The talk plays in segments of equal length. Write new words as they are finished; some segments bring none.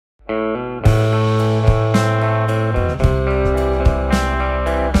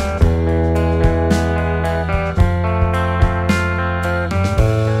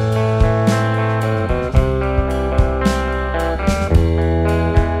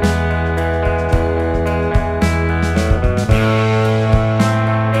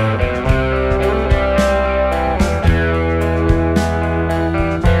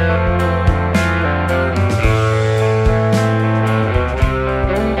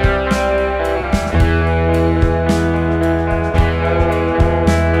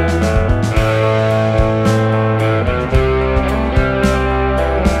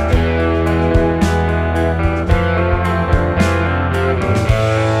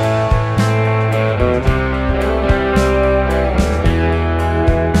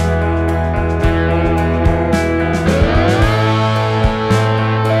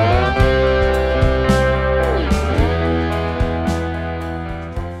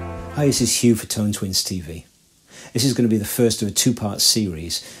Hi, this is Huw for Tone Twins TV. This is going to be the first of a two-part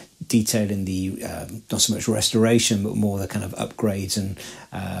series detailing the, not so much restoration, but more the kind of upgrades and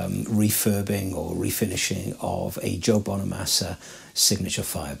refurbing or refinishing of a Joe Bonamassa signature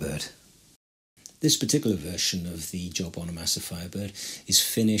Firebird. This particular version of the Joe Bonamassa Firebird is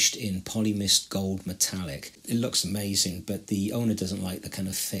finished in polymist gold metallic. It looks amazing, but the owner doesn't like the kind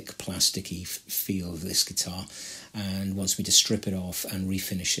of thick plasticky feel of this guitar and wants me to strip it off and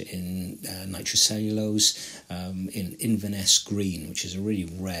refinish it in nitrocellulose in Inverness green, which is a really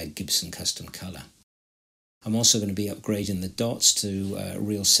rare Gibson custom colour. I'm also going to be upgrading the dots to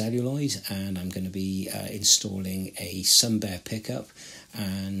real celluloid, and I'm going to be installing a Sunbear pickup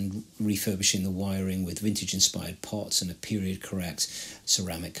and refurbishing the wiring with vintage inspired pots and a period correct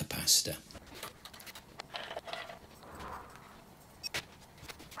ceramic capacitor.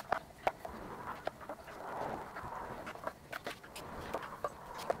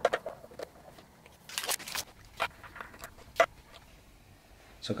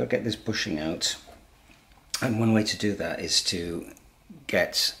 So I've got to get this bushing out, and one way to do that is to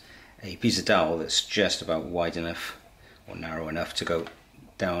get a piece of dowel that's just about wide enough or narrow enough to go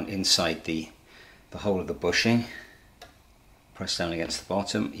down inside the hole of the bushing, press down against the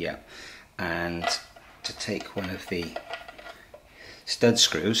bottom, yeah, and to take one of the stud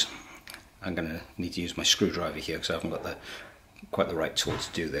screws. I'm going to need to use my screwdriver here because I haven't got quite the right tool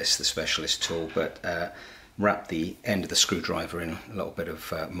to do this, the specialist tool, but wrap the end of the screwdriver in a little bit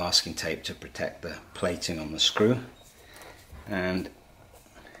of masking tape to protect the plating on the screw, and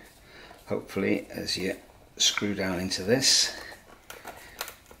hopefully as you screw down into this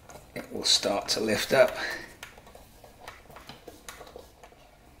it will start to lift up.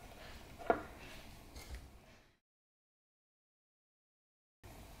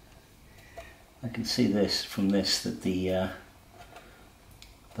 I can see this from this that the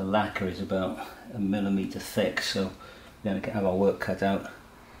lacquer is about 1 millimeter thick, so we're going to have our work cut out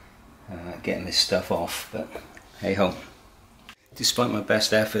getting this stuff off, but hey ho. Despite my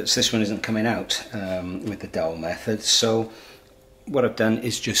best efforts, this one isn't coming out with the dowel method, so what I've done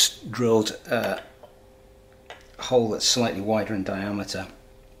is just drilled a hole that's slightly wider in diameter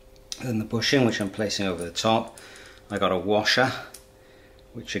than the bushing, which I'm placing over the top. I got a washer,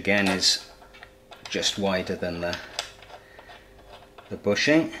 which again is just wider than the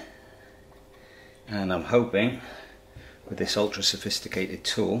bushing, and I'm hoping with this ultra sophisticated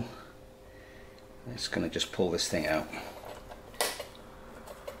tool it's going to just pull this thing out.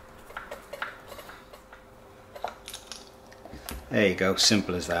 There you go,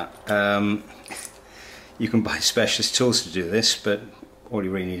 simple as that. You can buy specialist tools to do this, but all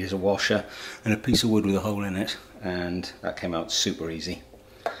you really need is a washer and a piece of wood with a hole in it, and that came out super easy.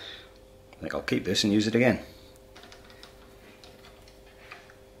 I think I'll keep this and use it again.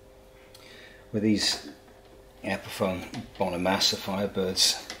 With these Epiphone Bonamassa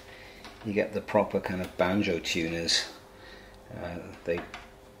Firebirds, you get the proper kind of banjo tuners. They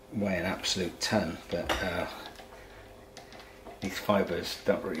weigh an absolute ton, but these Firebirds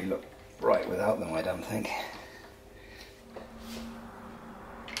don't really look right without them, I don't think.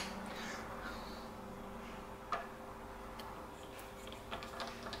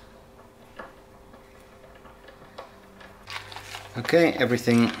 Okay,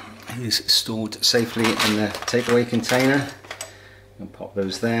 everything is stored safely in the takeaway container. I'll pop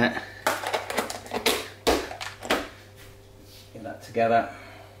those there. Get that together.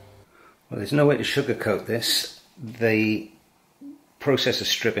 Well, there's no way to sugarcoat this. The process of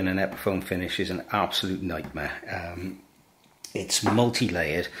stripping an Epiphone finish is an absolute nightmare. It's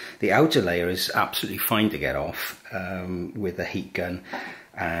multi-layered. The outer layer is absolutely fine to get off with a heat gun,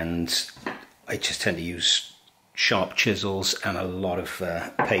 and I just tend to use sharp chisels and a lot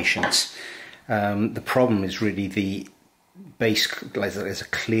of patience. The problem is really the base, there's a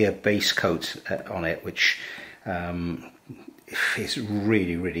clear base coat on it, which is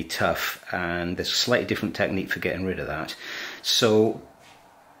really, really tough, and there's a slightly different technique for getting rid of that. So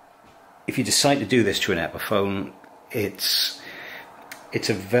if you decide to do this to an Epiphone, it's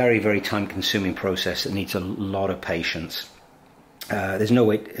a very, very time consuming process that needs a lot of patience. There's no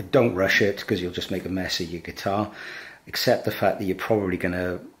way, don't rush it, because you'll just make a mess of your guitar, except the fact that you're probably going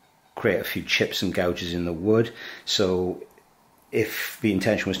to create a few chips and gouges in the wood. So if the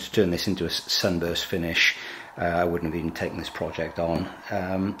intention was to turn this into a sunburst finish, I wouldn't have even taken this project on.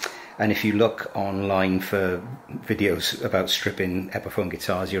 And if you look online for videos about stripping Epiphone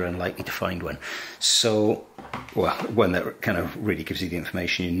guitars, you're unlikely to find one. So, well, one that kind of really gives you the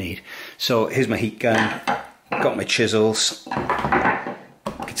information you need. So here's my heat gun, got my chisels,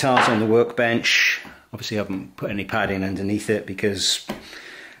 guitar's on the workbench. Obviously I haven't put any padding underneath it because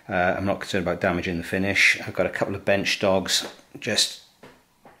I'm not concerned about damaging the finish. I've got a couple of bench dogs just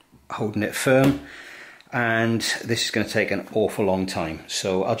holding it firm, and this is going to take an awful long time.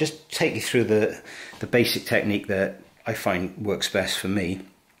 So I'll just take you through the basic technique that I find works best for me,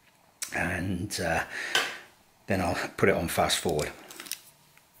 and then I'll put it on fast forward.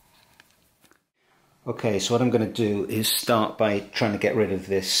 Okay, so what I'm going to do is start by trying to get rid of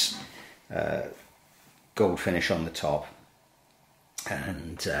this gold finish on the top,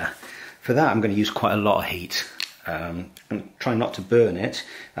 and for that I'm going to use quite a lot of heat. I'm going to try not to burn it,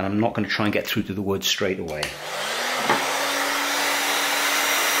 and I'm not going to try and get through to the wood straight away.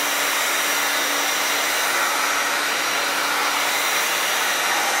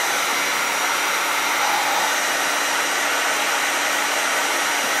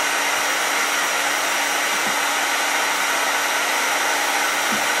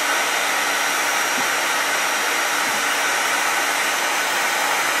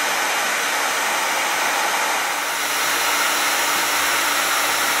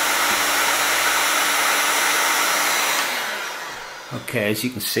 Okay, as you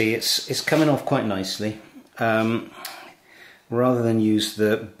can see, it's coming off quite nicely. Rather than use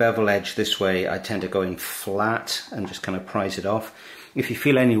the bevel edge this way, I tend to go in flat and just kind of prise it off. If you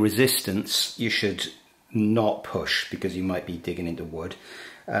feel any resistance, you should not push, because you might be digging into wood.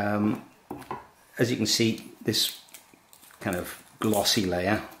 As you can see, this kind of glossy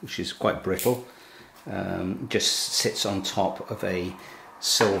layer, which is quite brittle, just sits on top of a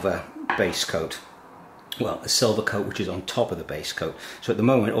silver base coat. Well, a silver coat which is on top of the base coat. So at the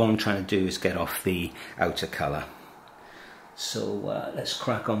moment all I'm trying to do is get off the outer colour. So let's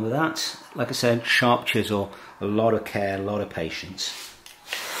crack on with that. Like I said, sharp chisel, a lot of care, a lot of patience.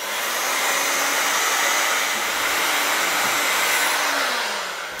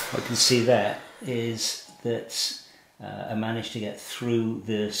 What you can see there is that I managed to get through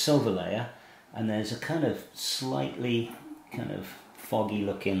the silver layer, and there's a kind of slightly kind of foggy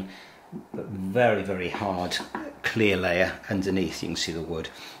looking but very, very hard clear layer underneath. You can see the wood.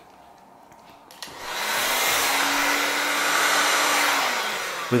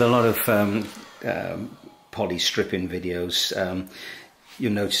 With a lot of poly stripping videos,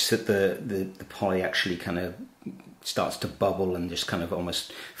 you'll notice that the poly actually kind of starts to bubble and just kind of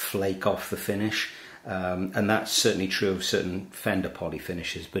almost flake off the finish. And that's certainly true of certain Fender poly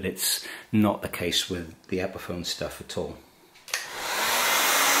finishes, but it's not the case with the Epiphone stuff at all.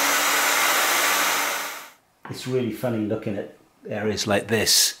 It's really funny looking at areas like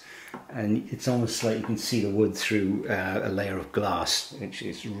this, and it's almost like you can see the wood through a layer of glass, which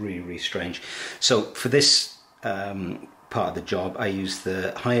is really, really strange. So for this part of the job, I use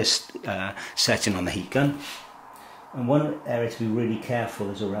the highest setting on the heat gun. And one area to be really careful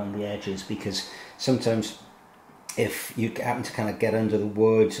is around the edges, because sometimes if you happen to kind of get under the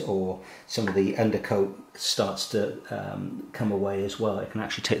wood, or some of the undercoat starts to come away as well, it can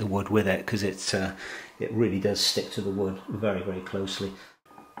actually take the wood with it, because it really does stick to the wood very, very closely.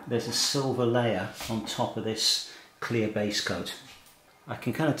 There's a silver layer on top of this clear base coat. I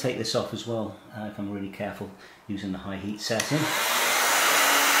can kind of take this off as well if I'm really careful using the high heat setting.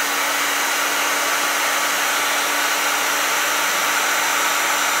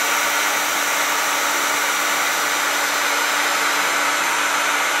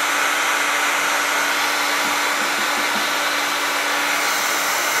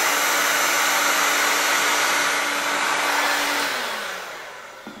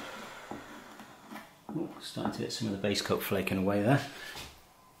 Starting to get some of the base coat flaking away there.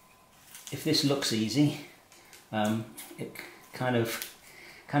 If this looks easy, it kind of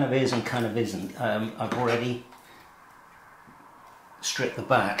is and kind of isn't. I've already stripped the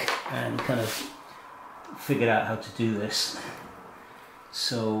back and kind of figured out how to do this.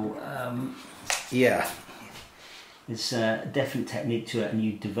 So yeah, there's a definite technique to it, and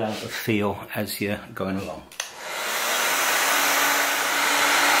you develop a feel as you're going along.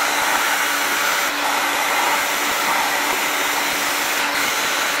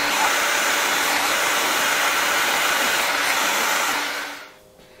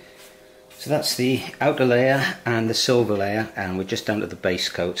 So that's the outer layer and the silver layer, and we're just down to the base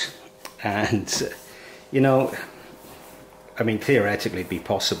coat. And you know, I mean, theoretically it'd be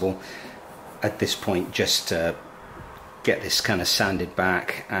possible at this point just to get this kind of sanded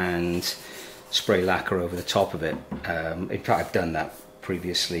back and spray lacquer over the top of it. In fact, I've done that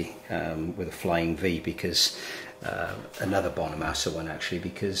previously with a Flying V, because another Bonamassa one actually,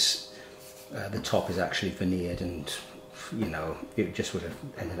 because the top is actually veneered, and you know, it just would have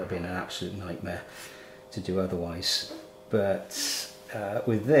ended up being an absolute nightmare to do otherwise. But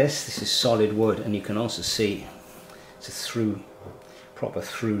with this is solid wood, and you can also see it's a proper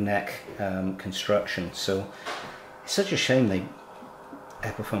through neck construction. So it's such a shame they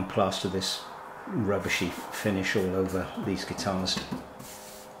Epiphone plastered this rubbishy finish all over these guitars,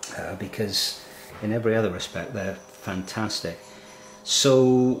 because in every other respect they're fantastic.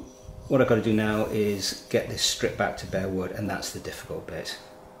 So what I've got to do now is get this stripped back to bare wood, and that's the difficult bit.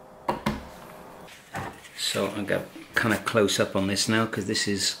 So I'm going kind of close up on this now, because this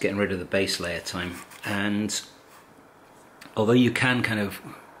is getting rid of the base layer time. And although you can kind of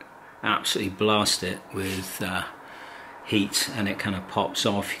absolutely blast it with heat and it kind of pops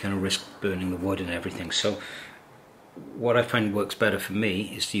off, you kind of risk burning the wood and everything. So what I find works better for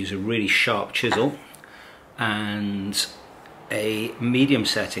me is to use a really sharp chisel and a medium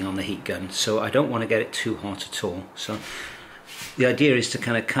setting on the heat gun, so I don't want to get it too hot at all. So the idea is to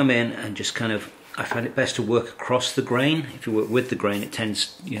kind of come in and just kind of, I find it best to work across the grain. If you work with the grain,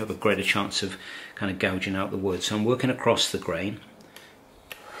 you have a greater chance of kind of gouging out the wood. So I'm working across the grain.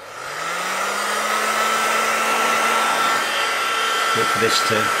 Wait for this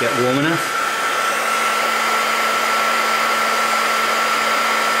to get warm enough.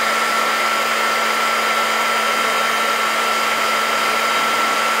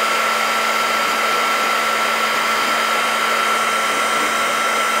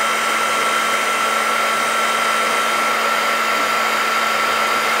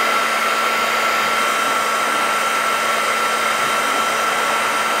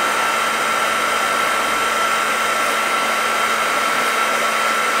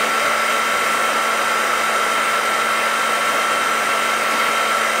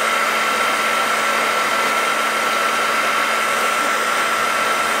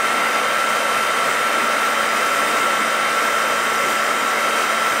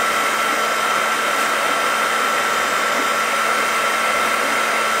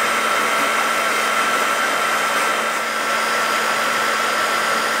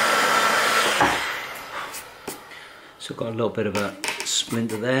 So I've got a little bit of a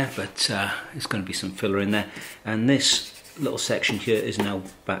splinter there, but there's going to be some filler in there. And this little section here is now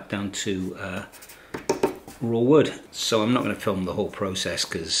back down to raw wood. So I'm not going to film the whole process,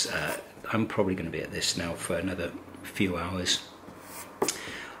 because I'm probably going to be at this now for another few hours.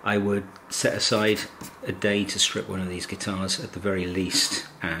 I would set aside a day to strip one of these guitars at the very least,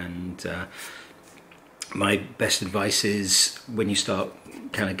 and my best advice is, when you start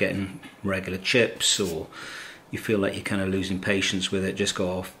kind of getting regular chips, or you feel like you're kind of losing patience with it, just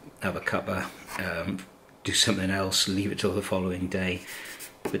go off, have a cuppa, do something else, leave it till the following day.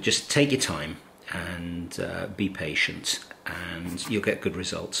 But just take your time and be patient, and you'll get good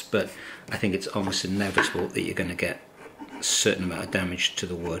results. But I think it's almost inevitable that you're going to get a certain amount of damage to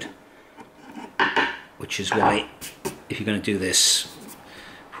the wood, which is why, if you're going to do this,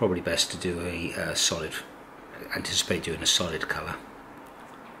 probably best to do a solid, anticipate doing a solid colour.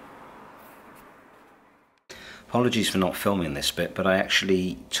 Apologies for not filming this bit, but I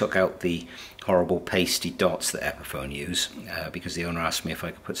actually took out the horrible pasty dots that Epiphone use, because the owner asked me if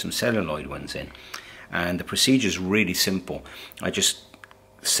I could put some celluloid ones in. And the procedure is really simple. I just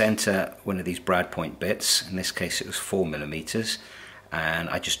center one of these brad point bits, in this case it was 4mm, and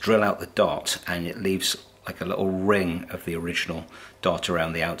I just drill out the dot, and it leaves like a little ring of the original dot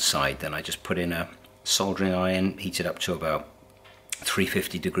around the outside. Then I just put in a soldering iron, heat it up to about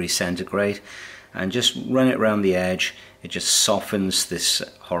 350 degrees centigrade, and just run it around the edge. It just softens this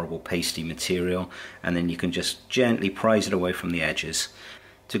horrible pasty material, and then you can just gently prise it away from the edges.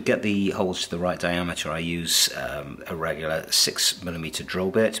 To get the holes to the right diameter, I use a regular 6mm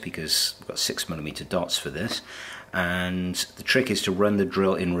drill bit, because I've got 6mm dots for this. And the trick is to run the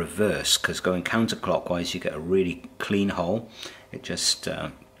drill in reverse, because going counterclockwise you get a really clean hole. It just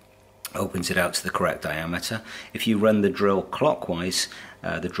opens it out to the correct diameter. If you run the drill clockwise,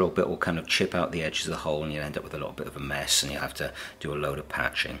 the drill bit will kind of chip out the edges of the hole and you'll end up with a little bit of a mess and you'll have to do a load of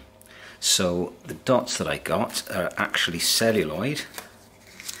patching. So the dots that I got are actually celluloid,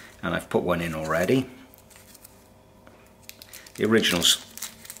 and I've put one in already. The originals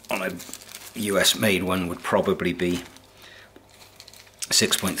on a US made one would probably be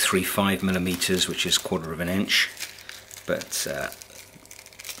 6.35 millimeters, which is 1/4 of an inch, but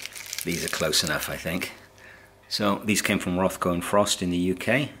these are close enough, I think. So these came from Rothko & Frost in the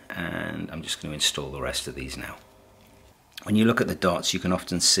UK, and I'm just going to install the rest of these now. When you look at the dots, you can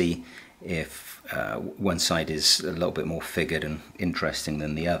often see if one side is a little bit more figured and interesting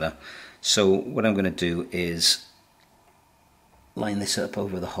than the other. So what I'm going to do is line this up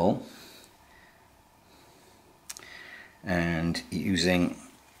over the hole, and using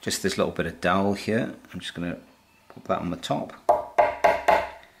just this little bit of dowel here, I'm just going to put that on the top.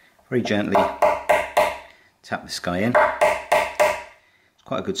 Very gently tap this guy in. It's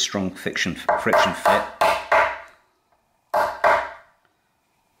quite a good strong friction fit.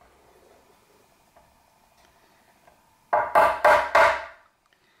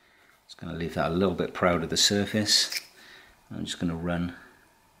 Just going to leave that a little bit proud of the surface. I'm just going to run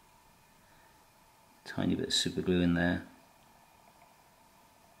a tiny bit of super glue in there.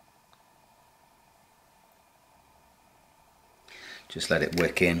 Just let it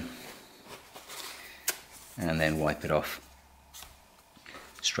wick in and then wipe it off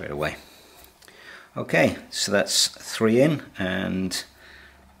straight away. Okay, so that's 3 in and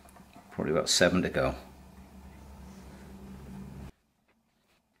probably about 7 to go.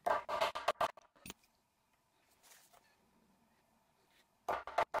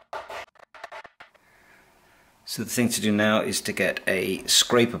 So the thing to do now is to get a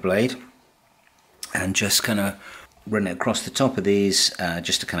scraper blade and just kind of run it across the top of these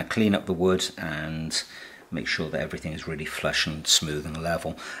just to kind of clean up the wood and make sure that everything is really flush and smooth and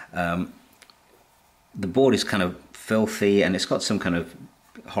level. The board is kind of filthy and it's got some kind of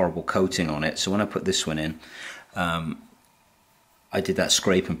horrible coating on it, so when I put this one in, I did that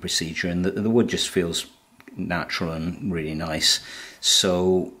scraping procedure and the wood just feels natural and really nice.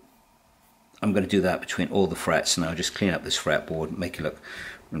 So I'm going to do that between all the frets, and I'll just clean up this fretboard, make it look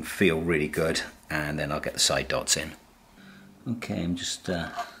and feel really good, and then I'll get the side dots in. Okay, I'm just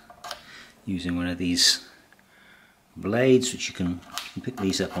using one of these blades, which you can pick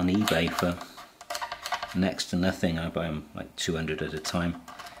these up on eBay for next to nothing. I buy them like 200 at a time,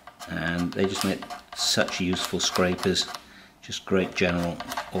 and they just make such useful scrapers, just great general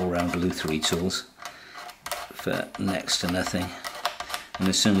all-round lutherie tools for next to nothing. And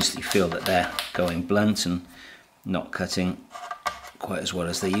as soon as you feel that they're going blunt and not cutting quite as well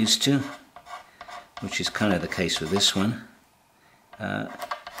as they used to, which is kind of the case with this one,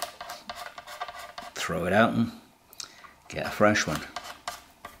 throw it out and get a fresh one.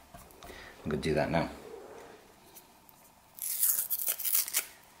 I'm going to do that now.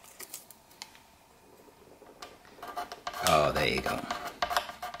 Oh, there you go.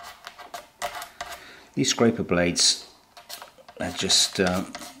 These scraper blades are just,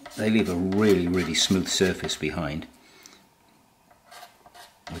 they leave a really smooth surface behind,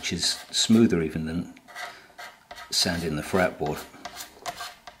 which is smoother even than sanding the fretboard.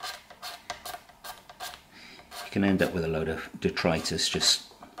 You can end up with a load of detritus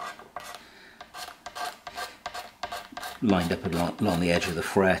just lined up along the edge of the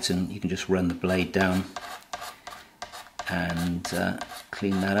fret, and you can just run the blade down and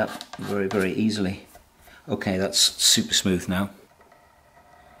clean that up very easily. Okay, that's super smooth now,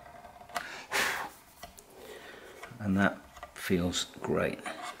 and that feels great.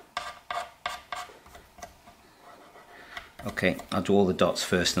 Okay, I'll do all the dots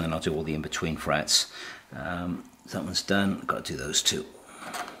first and then I'll do all the in-between frets. That one's done, I've got to do those two.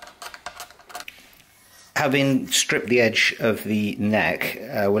 Having stripped the edge of the neck,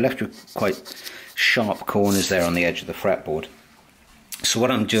 we're left with quite sharp corners there on the edge of the fretboard. So what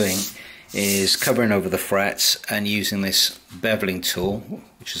I'm doing is covering over the frets and using this beveling tool,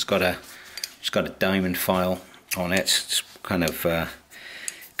 which has got a diamond file on it. It's kind of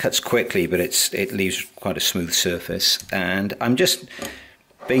cuts quickly, but it leaves quite a smooth surface, and I'm just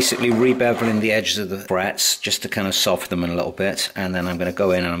basically rebeveling the edges of the frets just to kind of soften them a little bit, and then I'm going to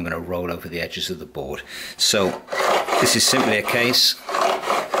go in and I'm going to roll over the edges of the board. So this is simply a case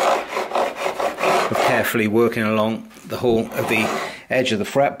of carefully working along the whole of the edge of the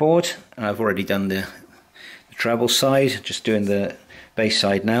fretboard. I've already done the treble side, just doing the bass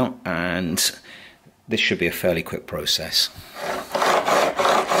side now, and this should be a fairly quick process.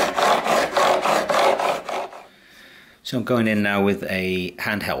 So I'm going in now with a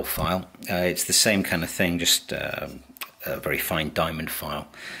handheld file. It's the same kind of thing, just a very fine diamond file.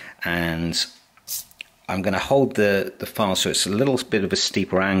 And I'm going to hold the file so it's a little bit of a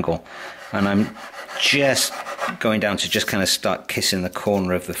steeper angle. And I'm just going down to just kind of start kissing the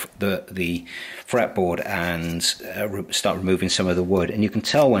corner of the fretboard and start removing some of the wood. And you can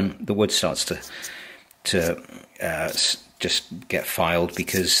tell when the wood starts to just get filed,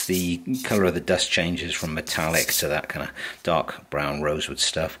 because the colour of the dust changes from metallic to that kind of dark brown rosewood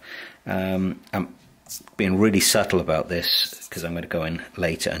stuff. I'm being really subtle about this because I'm going to go in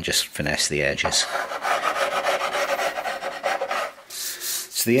later and just finesse the edges.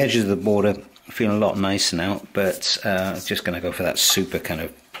 So the edges of the board are feeling a lot nicer now, but I'm just going to go for that super kind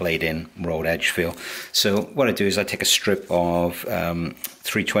of played in rolled edge feel. So what I do is I take a strip of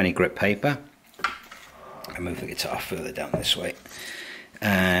 320 grit paper. I move the guitar further down this way,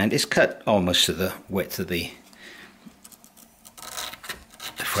 and it's cut almost to the width of the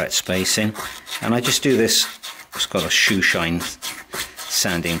fret spacing, and I just do this, it's got a shoe shine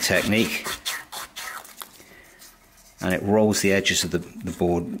sanding technique, and it rolls the edges of the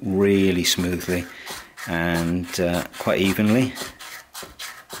board really smoothly and quite evenly,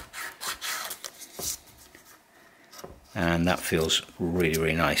 and that feels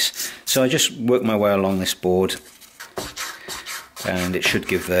really nice. So I just work my way along this board, and it should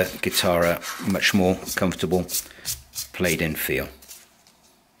give the guitar a much more comfortable played in feel.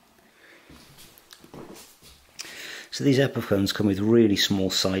 So these Epiphones come with really small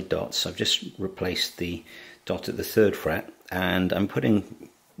side dots. I've just replaced the dot at the 3rd fret, and I'm putting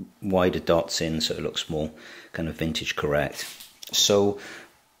wider dots in so it looks more kind of vintage correct. So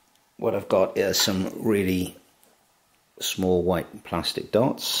what I've got is some really small white plastic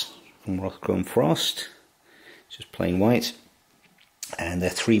dots from Rothchrome Frost, just plain white, and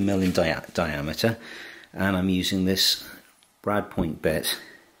they're 3mm in diameter, and I'm using this brad point bit,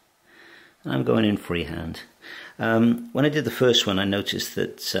 and I'm going in freehand. When I did the first one, I noticed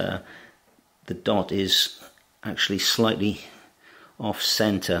that the dot is actually slightly off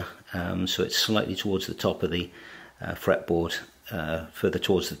center, so it's slightly towards the top of the fretboard, further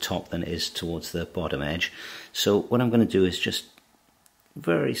towards the top than it is towards the bottom edge. So what I'm going to do is just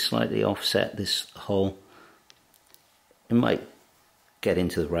very slightly offset this hole. It might get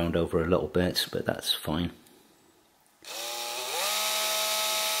into the round over a little bit, but that's fine.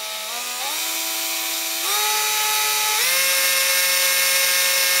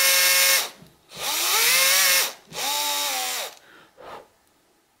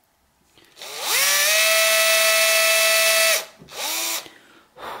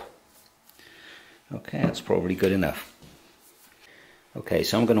 Okay, that's probably good enough. Okay,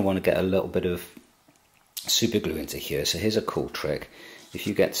 so I'm going to want to get a little bit of super glue into here. So here's a cool trick. If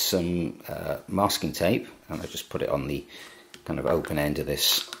you get some masking tape, and I just put it on the kind of open end of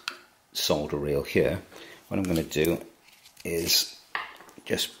this solder reel here, what I'm going to do is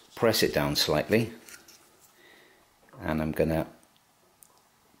just press it down slightly, and I'm going to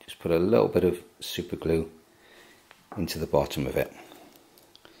just put a little bit of super glue into the bottom of it.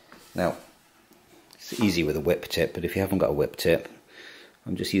 Now, it's easy with a whip tip, but if you haven't got a whip tip,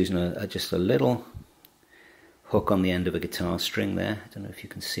 I'm just using just a little hook on the end of a guitar string there. I don't know if you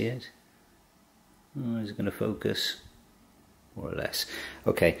can see it. Oh, is it going to focus? More or less.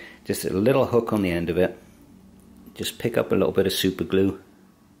 Okay, just a little hook on the end of it. Just pick up a little bit of super glue,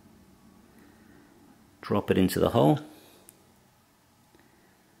 drop it into the hole.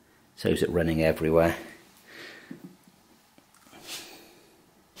 Saves it running everywhere.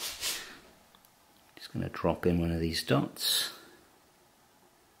 Just going to drop in one of these dots.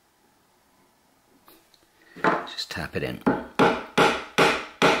 Just tap it in.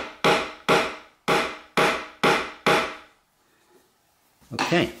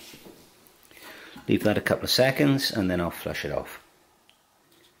 Okay, leave that a couple of seconds and then I'll flush it off.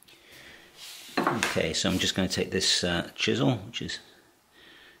 Okay, so I'm just going to take this chisel, which is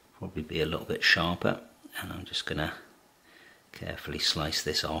probably be a little bit sharper, and I'm just going to carefully slice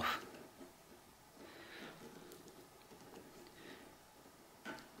this off.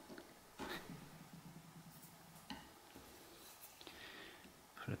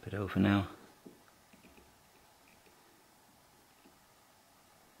 Flip it over now.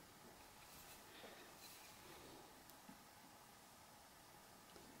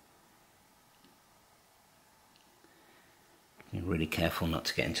 Be really careful not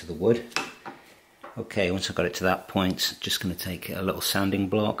to get into the wood. Okay, once I've got it to that point, just going to take a little sanding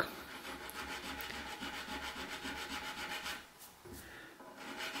block.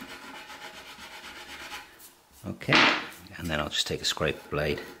 Okay, and then I'll just take a scraper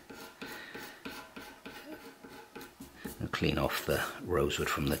blade clean off the rosewood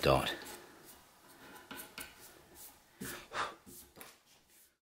from the dot.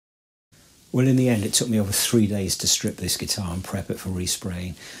 Well, in the end, it took me over 3 days to strip this guitar and prep it for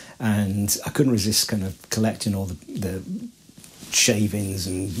respraying, and I couldn't resist kind of collecting all the shavings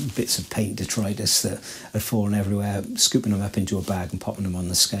and bits of paint detritus that had fallen everywhere, scooping them up into a bag and popping them on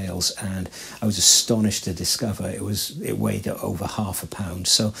the scales, and I was astonished to discover it weighed over ½ pound.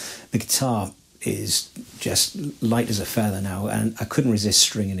 So the guitar is just light as a feather now, and I couldn't resist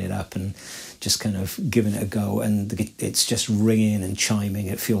stringing it up and just kind of giving it a go, and it's just ringing and chiming.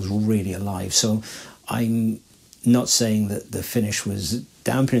 It feels really alive. So I'm not saying that the finish was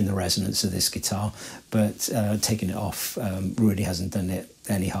dampening the resonance of this guitar, but taking it off really hasn't done it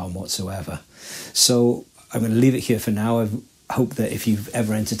any harm whatsoever. So I'm going to leave it here for now. I hope that if you've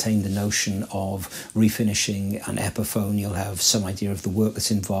ever entertained the notion of refinishing an Epiphone, you'll have some idea of the work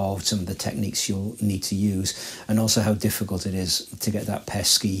that's involved, some of the techniques you'll need to use, and also how difficult it is to get that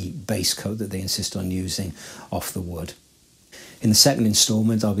pesky base coat that they insist on using off the wood. In the second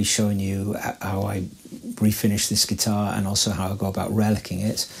installment, I'll be showing you how I refinish this guitar and also how I go about relicing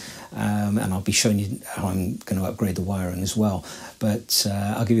it. And I'll be showing you how I'm going to upgrade the wiring as well. But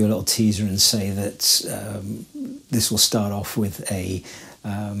I'll give you a little teaser and say that this will start off with a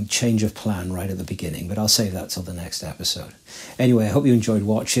change of plan right at the beginning, but I'll save that till the next episode. Anyway, I hope you enjoyed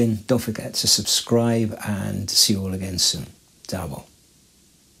watching. Don't forget to subscribe, and see you all again soon. Ciao.